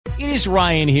It is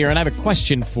Ryan here, and I have a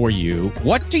question for you.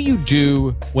 What do you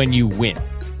do when you win?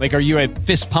 Like, are you a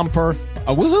fist pumper,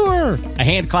 a woohooer, a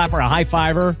hand clapper, a high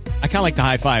fiver? I kind of like the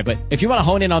high five, but if you want to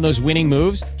hone in on those winning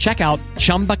moves, check out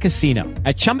Chumba Casino.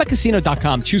 At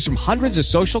ChumbaCasino.com, choose from hundreds of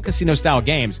social casino-style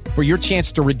games for your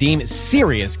chance to redeem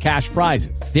serious cash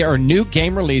prizes. There are new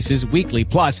game releases weekly,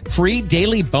 plus free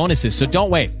daily bonuses. So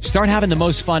don't wait. Start having the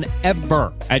most fun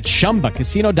ever at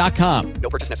ChumbaCasino.com.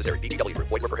 No purchase necessary. VGW Group.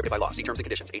 Void where prohibited by law. See terms and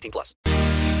conditions. 18 plus.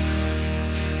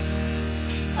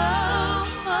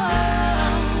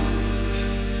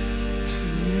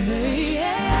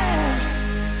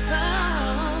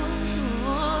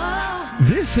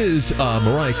 This is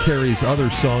Mariah Carey's other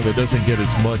song that doesn't get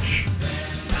as much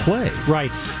play.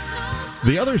 Right.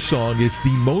 The other song is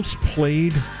the most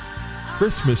played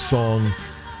Christmas song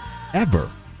ever.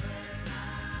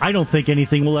 I don't think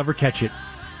anything will ever catch it.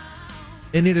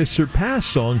 And it has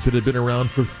surpassed songs that have been around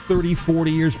for 30,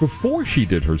 40 years before she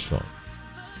did her song.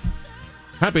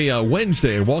 Happy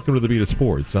Wednesday, and welcome to the Beat of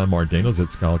Sports. I'm Mark Daniels.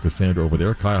 It's Kyle Cassandra over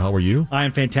there. Kyle, how are you? I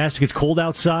am fantastic. It's cold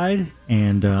outside,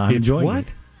 and I'm enjoying what? it.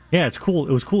 Yeah, it's cool.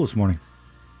 It was cool this morning.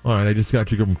 All right, I just got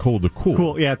you from cold to cool.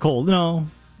 Cool, yeah, cold. No.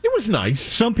 It was nice.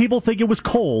 Some people think it was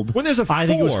cold. When there's a 4, I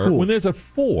think it was cool. When there's a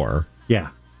 4 yeah.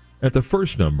 at the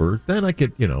first number, then I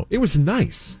could, it was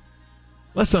nice.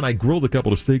 Last night I grilled a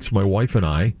couple of steaks for my wife and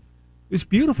I. It was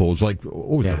beautiful. It was like,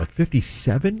 what was it, like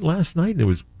 57 last night? And it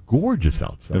was gorgeous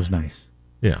outside. It was nice.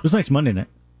 Yeah. It was nice Monday night,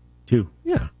 too.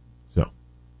 Yeah. So,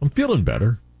 I'm feeling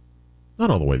better. Not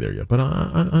all the way there yet, but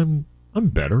I'm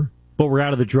better. But we're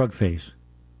out of the drug phase.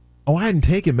 Oh, I hadn't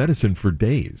taken medicine for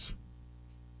days.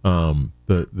 I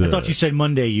thought you said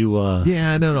Monday you...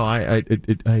 Yeah, no.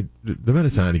 The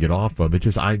medicine I had to get off of. It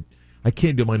just, I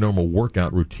can't do my normal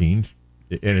workout routines.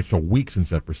 And it's a week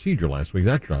since that procedure last week.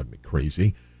 That drives me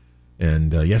crazy.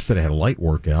 And yesterday I had a light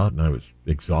workout, and I was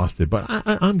exhausted. But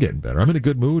I'm getting better. I'm in a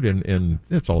good mood, and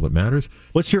that's all that matters.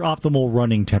 What's your optimal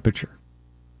running temperature?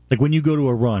 Like when you go to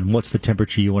a run, what's the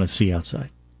temperature you want to see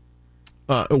outside?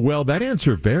 Well, that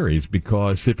answer varies,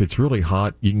 because if it's really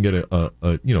hot, you can get a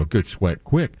good sweat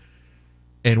quick.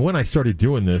 And when I started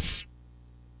doing this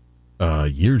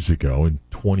years ago in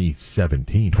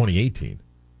 2018,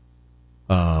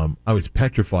 I was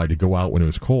petrified to go out when it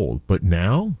was cold. But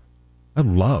now, I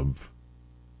love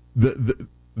the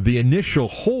initial,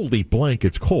 holy blank,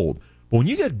 it's cold. But when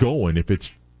you get going, if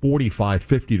it's 45,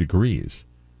 50 degrees,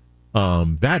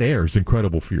 that air is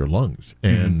incredible for your lungs.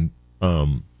 And,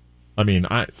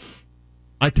 I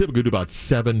typically do about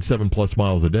 7+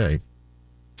 miles a day.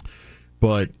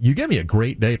 But you give me a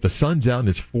great day. If the sun's out and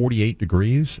it's 48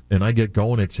 degrees and I get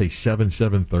going at, say,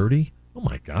 7:30, oh,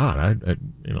 my God,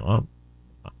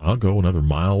 I'll go another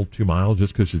mile, 2 miles,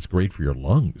 just because it's great for your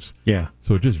lungs. Yeah.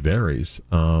 So it just varies.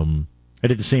 I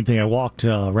did the same thing. I walked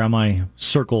around my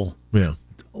circle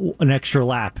an extra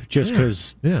lap just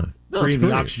because breathing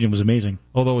the oxygen was amazing.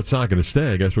 Although it's not going to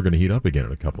stay. I guess we're going to heat up again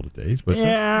in a couple of days. But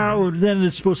then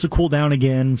it's supposed to cool down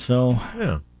again. So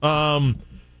yeah.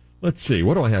 Let's see.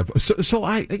 What do I have? So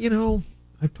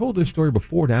I've told this story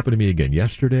before. It happened to me again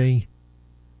yesterday.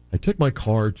 I took my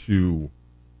car to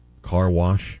car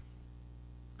wash.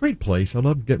 Great place. I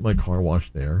love getting my car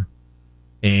washed there.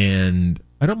 And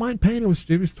I don't mind paying. It was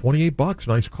 $28.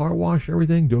 Nice car wash,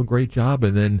 everything. Do a great job.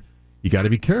 And then you got to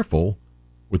be careful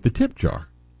with the tip jar.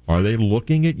 Are they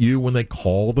looking at you when they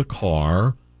call the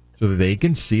car so that they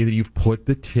can see that you've put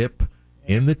the tip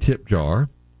in the tip jar?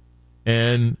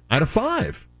 And out of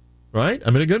 5, right?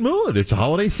 I'm in a good mood. It's a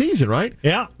holiday season, right?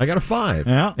 Yeah. I got a 5.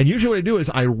 Yeah. And usually what I do is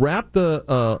I wrap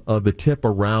the tip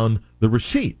around the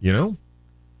receipt,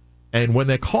 And when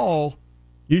they call,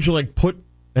 usually put,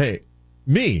 hey,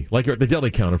 me, like you're at the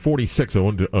deli counter, 46.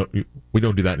 We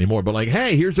don't do that anymore. But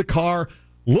hey, here's a car.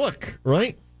 Look,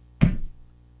 right?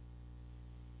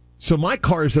 So my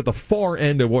car is at the far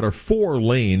end of what are 4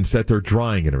 lanes that they're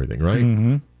drying and everything, right?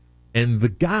 Mm-hmm. And the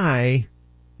guy,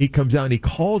 he comes out and he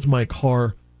calls my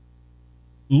car,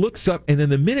 looks up, and then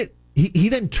the minute, he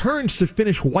then turns to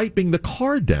finish wiping the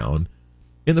car down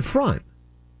in the front.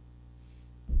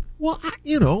 Well,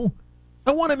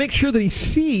 I want to make sure that he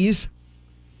sees,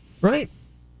 right?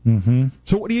 Mm-hmm.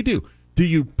 So what do? Do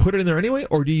you put it in there anyway,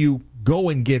 or do you go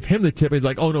and give him the tip? He's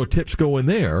like, oh, no, tips go in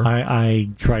there. I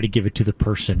try to give it to the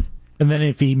person. And then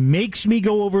if he makes me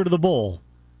go over to the bowl,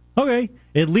 okay,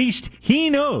 at least he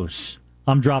knows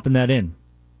I'm dropping that in.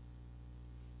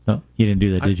 Oh, you didn't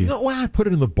do that, did you? No, I put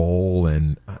it in the bowl,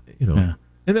 and, Yeah.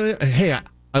 And then, hey,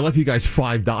 I left you guys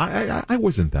 $5. I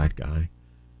wasn't that guy.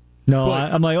 No,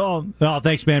 I'm like, oh,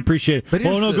 thanks, man, appreciate it.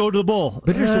 Go to the bowl.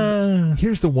 But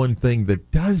here's the one thing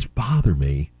that does bother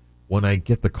me when I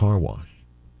get the car wash.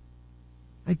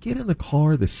 I get in the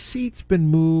car, the seat's been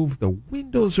moved, the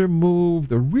windows are moved,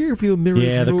 the rear view mirror's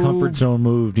moved. Yeah, the comfort zone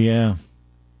moved, yeah.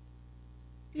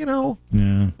 You know,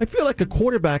 Yeah. I feel like a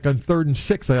quarterback on 3rd and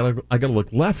 6. I got to look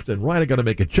left and right. I got to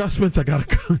make adjustments. I got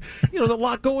to, there's a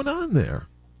lot going on there.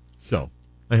 So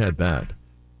I had that.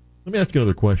 Let me ask you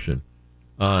another question.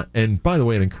 And by the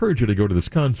way, I'd encourage you to go to this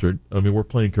concert. I mean, we're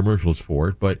playing commercials for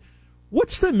it, but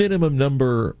what's the minimum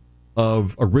number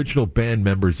of original band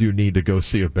members you need to go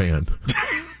see a band?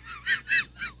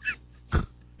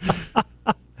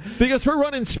 Because we're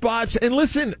running spots. And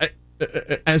listen,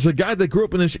 as a guy that grew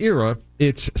up in this era,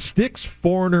 it's Styx,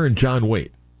 Foreigner, and John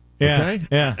Waite. Yeah, Okay?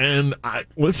 yeah. And I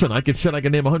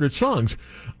can name 100 songs.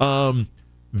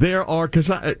 There are, because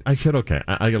I said, okay,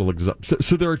 I got to look this up.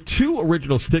 So there are 2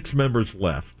 original Styx members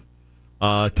left.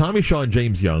 Tommy Shaw and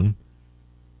James Young.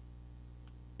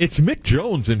 It's Mick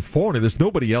Jones and Foreigner. There's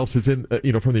nobody else that's in,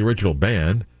 from the original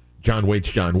band. John Waite's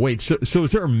John Waite. So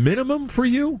is there a minimum for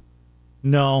you?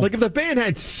 No. Like if the band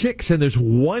had 6 and there's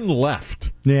 1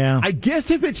 left, Yeah. I guess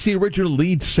if it's the original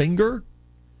lead singer,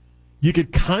 you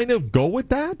could kind of go with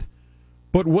that.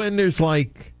 But when there's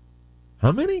like,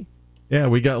 how many? Yeah,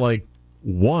 we got like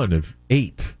 1 of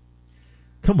 8.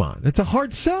 Come on, it's a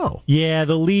hard sell. Yeah,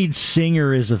 the lead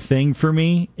singer is a thing for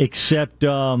me, except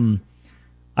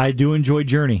I do enjoy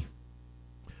Journey.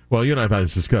 Well, you and I have had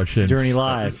this discussion. Journey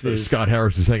Live. Scott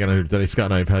Harris is hanging out here today. Scott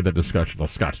and I have had that discussion. Well,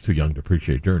 Scott's too young to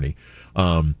appreciate Journey.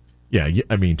 Yeah,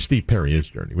 I mean, Steve Perry is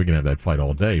Journey. We can have that fight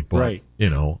all day. But, Right.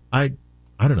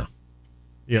 I don't know.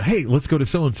 Yeah, hey, let's go to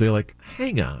so-and-so. Like,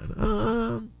 hang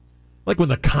on. Like when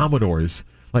the Commodores,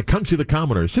 come see the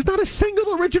Commodores. There's not a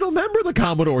single original member of the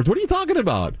Commodores. What are you talking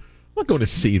about? I'm not going to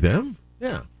see them.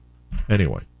 Yeah.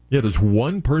 Anyway. Yeah, there's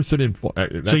 1 person in...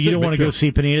 So you don't want to go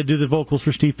see Panetta do the vocals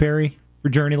for Steve Perry for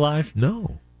Journey Live?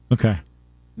 No. Okay.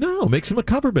 No, makes them a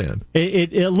cover band. A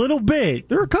little bit.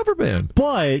 They're a cover band.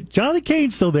 But Jonathan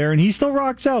Cain's still there, and he still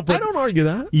rocks out. But I don't argue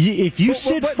that. if you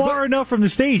sit far enough from the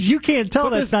stage, you can't tell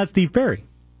that's not Steve Perry.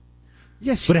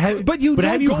 Yes, but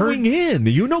have you going in.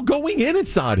 You know going in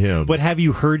it's not him. But have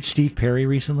you heard Steve Perry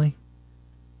recently?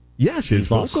 Yes, his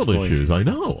vocal issues. I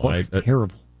know. It's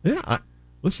terrible. Yeah,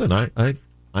 listen,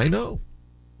 I know.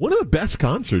 One of the best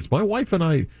concerts, my wife and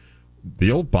I,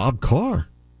 the old Bob Carr,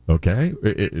 okay?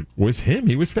 It was him.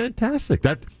 He was fantastic.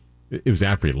 It was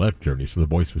after he left Journey, so the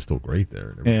voice was still great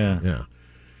there. Yeah.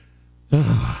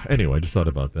 Anyway, I just thought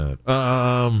about that.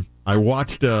 I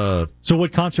watched... So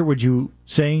what concert would you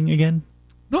saying again?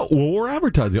 No, well, we're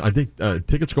advertising. I think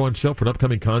tickets go on sale for an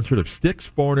upcoming concert of Styx,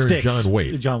 Foreigner, and John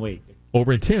Waite. John Waite.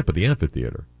 Over in Tampa, the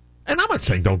amphitheater. And I'm not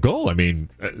saying don't go. I mean,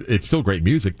 it's still great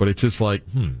music, but it's just like,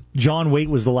 John Waite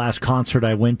was the last concert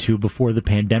I went to before the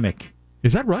pandemic.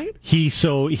 Is that right? He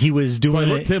was doing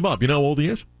I looked him up. You know how old he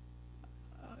is?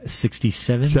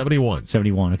 67? 71.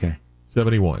 71, okay.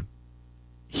 71.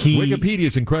 Wikipedia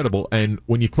is incredible, and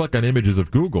when you click on images of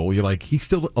Google, you're like, he's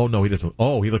still... Oh, no, he doesn't.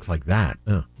 Oh, he looks like that.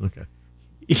 Oh, okay.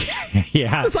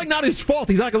 Yeah. It's like not his fault.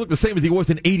 He's not going to look the same as he was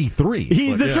in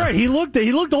 83. That's right. He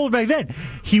looked old back then.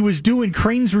 He was doing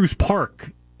Cranes Roost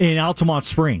Park in Altamont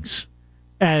Springs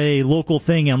at a local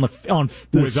thing with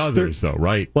others, though,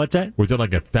 right? What's that? Was it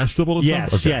like a festival or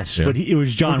something? Okay. Yes. Yeah. But it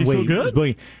was John Waite. So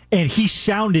good? And he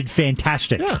sounded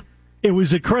fantastic. Yeah. It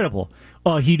was incredible.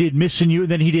 He did Missing You,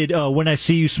 and then he did When I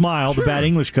See You Smile, the Bad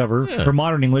English cover, or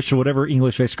Modern English, or whatever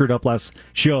English I screwed up last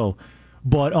show.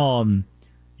 But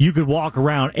you could walk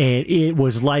around, and it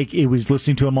was like it was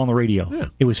listening to him on the radio. Yeah.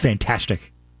 It was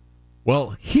fantastic.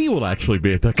 Well, he will actually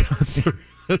be at that concert.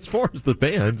 As far as the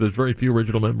bands, there's very few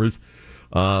original members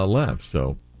left.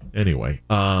 So, anyway.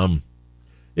 I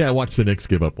watched the Knicks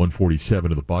give up 147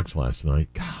 to the Bucks last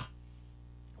night. God.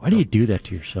 Why do you do that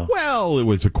to yourself? Well, it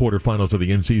was the quarterfinals of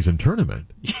the in-season tournament.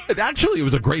 Actually, it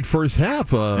was a great first half.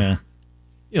 The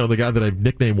guy that I've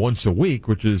nicknamed Once a Week,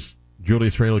 which is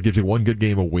Julius Randle, gives you one good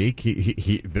game a week.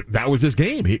 He that was his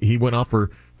game. He went off for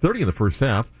 30 in the first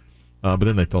half, but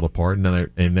then they fell apart.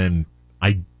 And then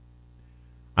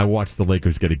I watched the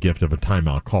Lakers get a gift of a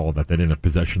timeout call that they didn't have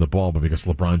possession of the ball, but because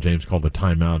LeBron James called the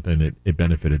timeout and it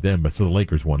benefited them. But so the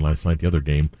Lakers won last night. The other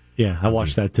game. Yeah, I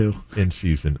watched that too.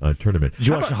 In-season tournament. Did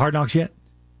you watch the Hard Knocks yet?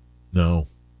 No.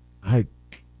 What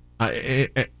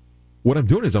I'm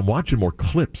doing is I'm watching more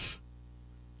clips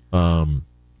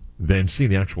than seeing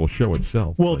the actual show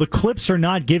itself. Well, the clips are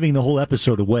not giving the whole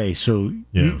episode away, so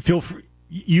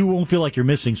you won't feel like you're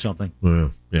missing something.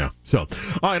 Yeah. So,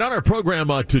 all right, on our program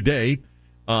today,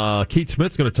 Keith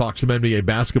Smith's going to talk some NBA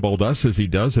basketball to us, as he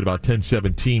does at about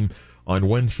 10:17 on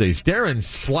Wednesdays. Darren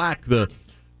Slack, the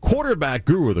quarterback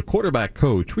guru, the quarterback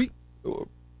coach, we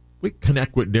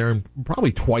connect with Darren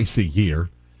probably twice a year.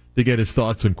 to get his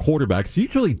thoughts on quarterbacks. I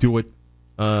usually do it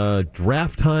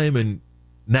draft time and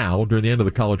now during the end of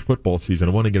the college football season.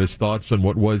 I want to get his thoughts on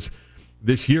what was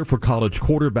this year for college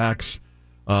quarterbacks.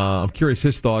 I'm curious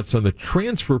his thoughts on the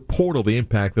transfer portal, the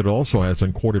impact that it also has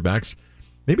on quarterbacks.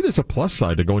 Maybe there's a plus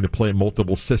side to going to play in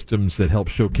multiple systems that help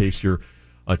showcase your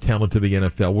talent to the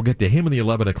NFL. We'll get to him in the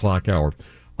 11 o'clock hour.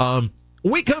 When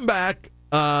we come back,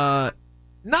 not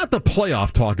the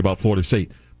playoff talk about Florida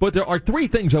State, but there are three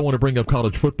things I want to bring up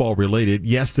college football related.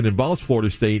 Yes, it involves Florida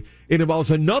State. It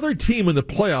involves another team in the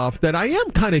playoff that I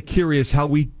am kind of curious how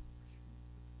we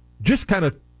just kind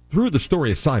of threw the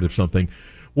story aside of something.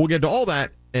 We'll get to all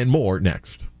that and more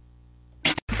next.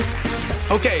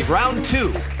 Okay, round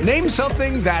two. Name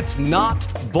something that's not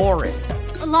boring.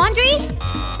 A laundry?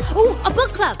 Ooh, a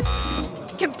book club.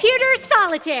 Computer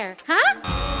solitaire, huh?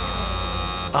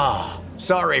 Ah, oh,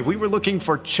 sorry, we were looking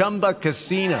for Chumba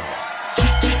Casino.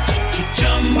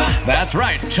 That's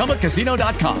right,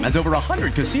 ChumbaCasino.com has over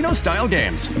 100 casino-style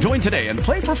games. Join today and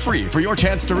play for free for your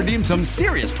chance to redeem some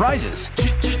serious prizes.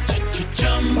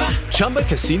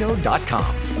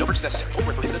 ChumbaCasino.com. No purchase necessary. Void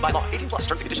where prohibited by law. 18 plus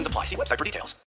terms and conditions apply. See website for details.